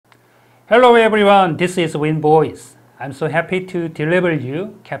Hello everyone, this is Win Boys. I'm so happy to deliver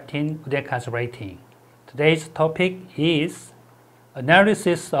you Captain Udeka's writing. Today's topic is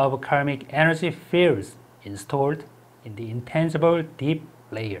analysis of karmic energy fields installed in the intangible deep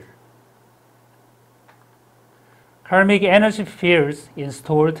layer. Karmic energy fields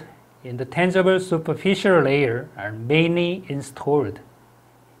installed in the tangible superficial layer are mainly installed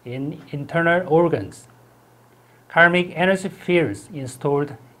in internal organs. Karmic energy fields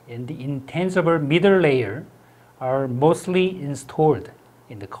installed in the intangible middle layer are mostly installed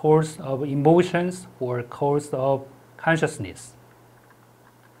in the cores of emotions or cores of consciousness.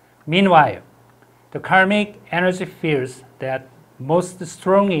 Meanwhile, the karmic energy fields that most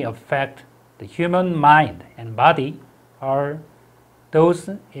strongly affect the human mind and body are those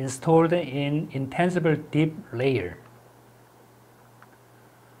installed in intangible deep layer.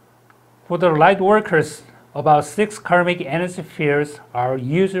 For the light workers, about 6 karmic energy fields are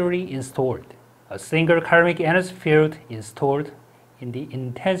usually installed. A single karmic energy field installed in the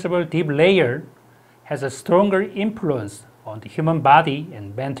intangible deep layer has a stronger influence on the human body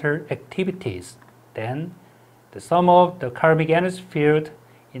and mental activities than the sum of the karmic energy field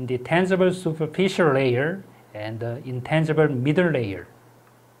in the tangible superficial layer and the intangible middle layer.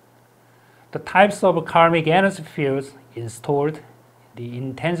 The types of karmic energy fields installed in the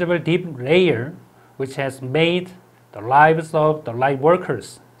intangible deep layer, which has made the lives of the light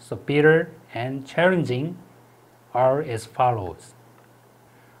workers so bitter and challenging, are as follows.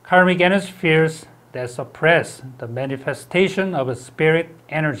 Karmic energy fields that suppress the manifestation of spirit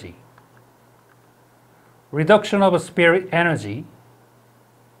energy. Reduction of spirit energy.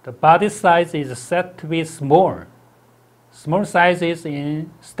 The body size is said to be small. Small sizes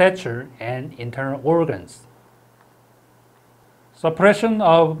in stature and internal organs. Suppression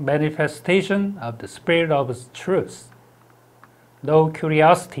of manifestation of the spirit of truth. No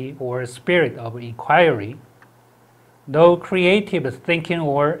curiosity or spirit of inquiry. No creative thinking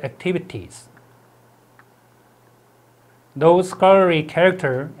or activities. No scholarly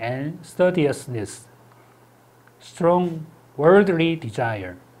character and studiousness. Strong worldly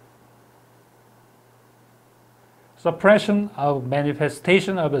desire. Suppression of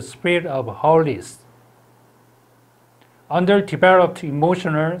manifestation of the spirit of holiness. Underdeveloped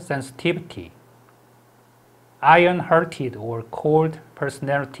emotional sensitivity, iron-hearted or cold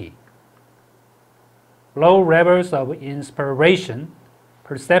personality, low levels of inspiration,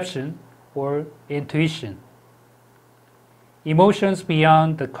 perception, or intuition, emotions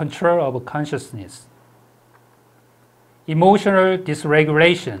beyond the control of consciousness, emotional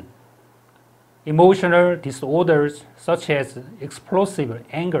dysregulation, emotional disorders such as explosive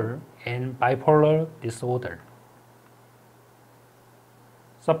anger and bipolar disorder.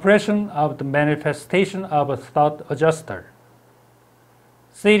 Suppression of the manifestation of a thought adjuster.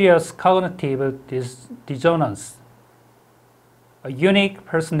 Serious cognitive dissonance. A unique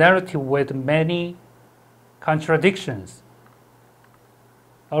personality with many contradictions.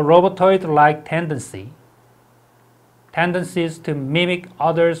 A robotoid-like tendency. Tendencies to mimic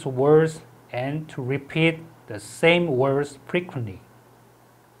others' words and to repeat the same words frequently.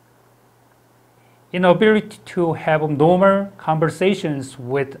 Inability to have normal conversations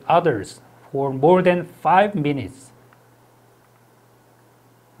with others for more than 5 minutes.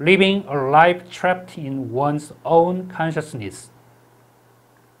 Living a life trapped in one's own consciousness.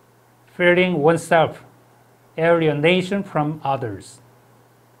 Feeling oneself alienation from others.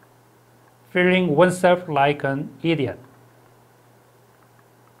 Feeling oneself like an idiot.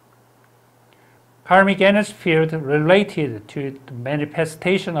 Karmic energy field related to the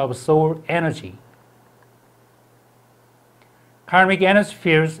manifestation of soul energy. Karmic energy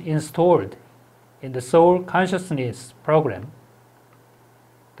fields installed in the soul consciousness program.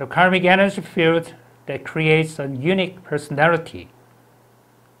 The karmic energy field that creates a unique personality.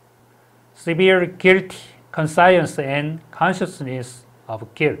 Severe guilt conscience and consciousness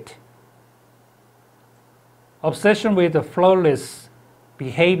of guilt. Obsession with the flawless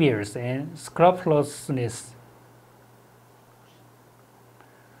behaviors and scrupulousness.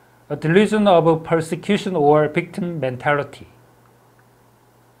 A delusion of persecution or victim mentality.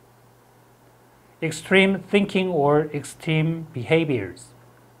 Extreme thinking or extreme behaviors.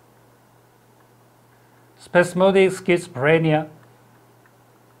 Spasmodic schizophrenia.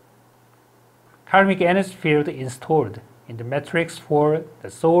 Karmic energy field installed in the matrix for the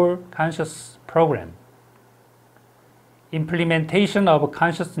soul conscious program. Implementation of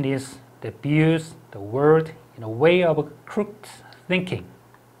consciousness that views the world in a way of crooked thinking.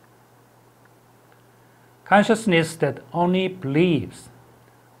 Consciousness that only believes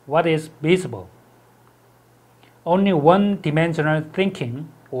what is visible. Only one-dimensional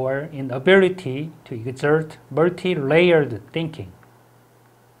thinking or inability to exert multi-layered thinking.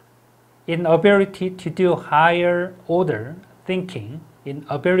 Inability to do higher order thinking,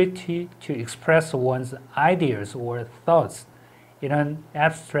 inability to express one's ideas or thoughts in an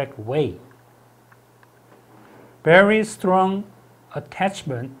abstract way. Very strong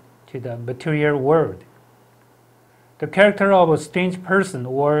attachment to the material world. The character of a strange person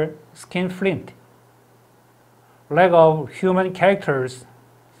or skinflint. Lack of human characters,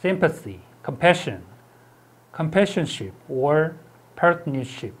 sympathy, compassion, companionship, or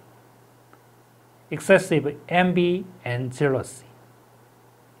partnership. Excessive envy and jealousy.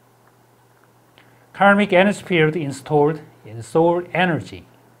 Karmic energy field installed in soul energy.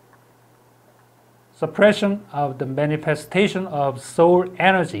 Suppression of the manifestation of soul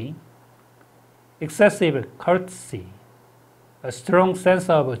energy. Excessive courtesy. A strong sense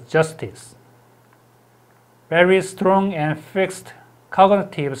of justice. Very strong and fixed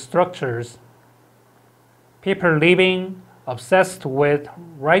cognitive structures. People living obsessed with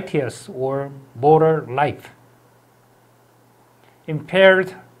righteous or moral life.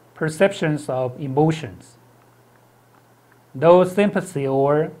 Impaired perceptions of emotions. No sympathy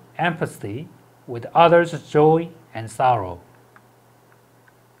or empathy with others' joy and sorrow.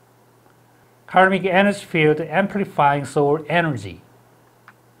 Karmic energy field amplifying soul energy.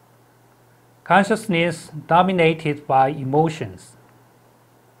 Consciousness dominated by emotions.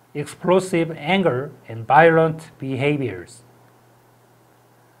 Explosive anger and violent behaviors.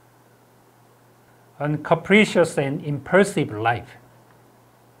 Uncapricious and impulsive life.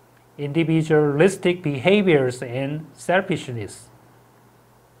 Individualistic behaviors and selfishness.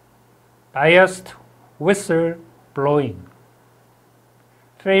 Biased whistle blowing.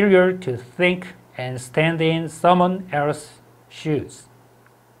 Failure to think and stand in someone else's shoes.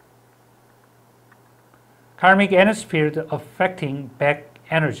 Karmic energy field affecting back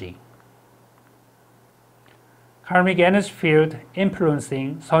energy. Karmic energy field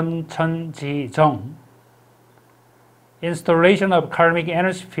influencing Sun, Chun, Ji, Zhong. Installation of karmic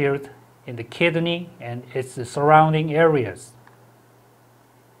energy field in the kidney and its surrounding areas.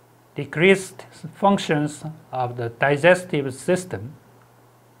 Decreased functions of the digestive system.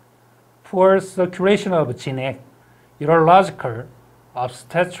 Poor circulation of genetic, urological,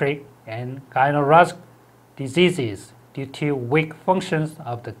 obstetric, and gynecologic diseases due to weak functions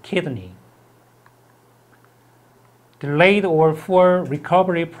of the kidney. Delayed or poor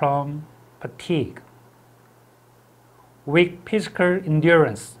recovery from fatigue. Weak physical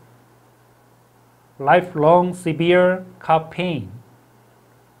endurance. Lifelong severe cough pain.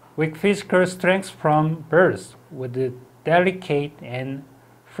 Weak physical strength from birth with a delicate and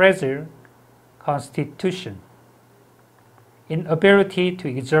fragile constitution. Inability to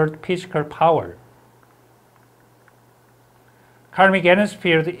exert physical power. Karmic energy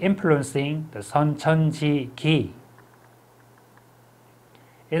field influencing the Sun, Chun, Ji, Ki.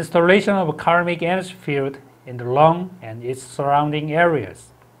 Installation of karmic energy field in the lung and its surrounding areas.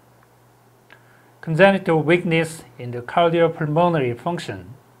 Congenital weakness in the cardiopulmonary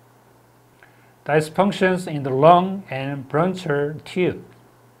function. Dysfunctions in the lung and bronchial tube.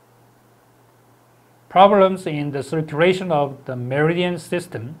 Problems in the circulation of the meridian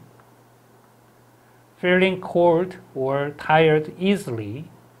system. Feeling cold or tired easily.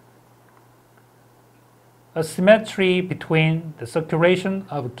 Asymmetry between the circulation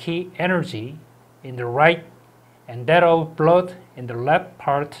of ki energy in the right and that of blood in the left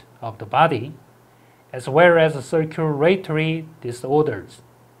part of the body, as well as circulatory disorders.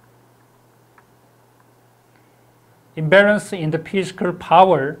 Imbalance in the physical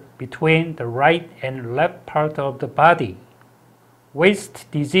power between the right and left part of the body, waist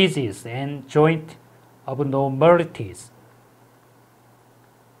diseases and joint abnormalities.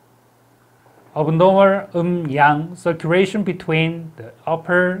 Abnormal yang circulation between the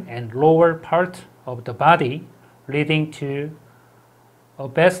upper and lower part of the body, leading to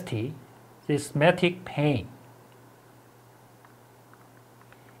obesity, systematic pain.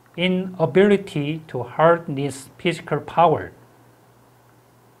 Inability to harness physical power.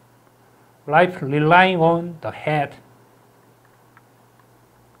 Life relying on the head.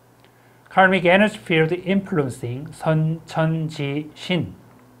 Karmic energy field influencing Sun, Chun, Ji, Shin.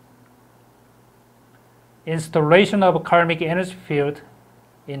 Installation of karmic energy field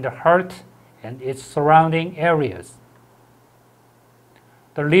in the heart and its surrounding areas.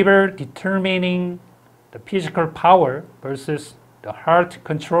 The liver determining the physical power versus the heart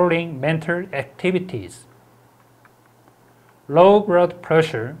controlling mental activities. Low blood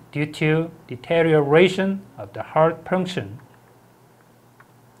pressure due to deterioration of the heart function.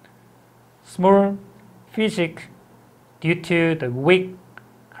 Small physique due to the weak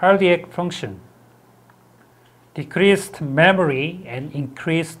cardiac function, decreased memory, and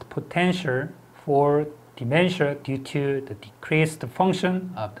increased potential for dementia due to the decreased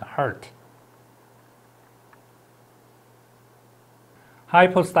function of the heart.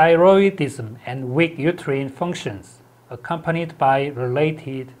 Hypothyroidism and weak uterine functions, accompanied by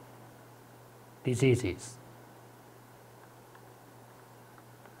related diseases.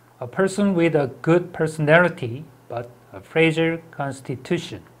 A person with a good personality but a fragile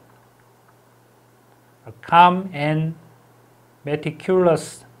constitution. A calm and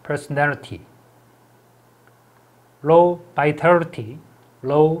meticulous personality. Low vitality,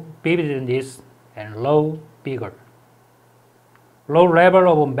 low vividness, and low vigor. Low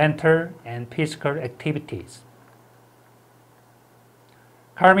level of mental and physical activities.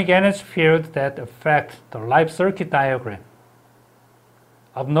 Karmic energy fields that affect the life circuit diagram.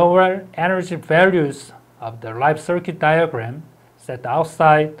 Abnormal energy values of the life circuit diagram set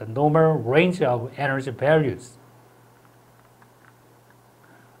outside the normal range of energy values.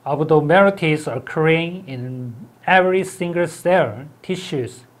 Abnormalities occurring in every single cell,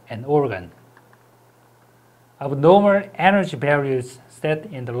 tissues, and organ. Abnormal energy values set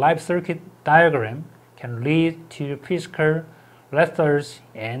in the life circuit diagram can lead to physical lethargy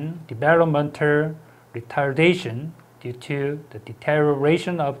and developmental retardation due to the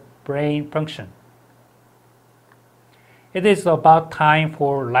deterioration of brain function. It is about time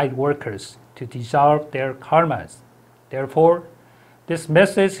for light workers to dissolve their karmas. Therefore, this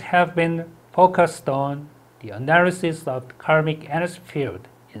message has been focused on the analysis of the karmic energy field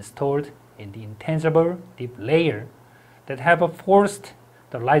installed in the intangible deep layer that have forced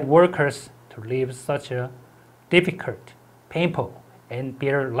the light workers to live such a difficult, painful, and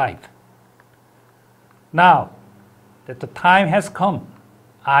bitter life. Now that the time has come,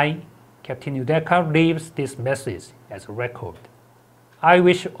 I, Captain Udeka, leaves this message as a record. I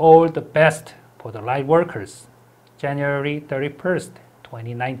wish all the best for the light workers. January 31st,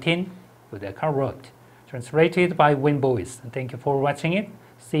 2019, Udeka wrote. Translated by Win Boys. Thank you for watching it.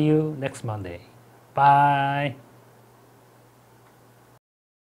 See you next Monday. Bye.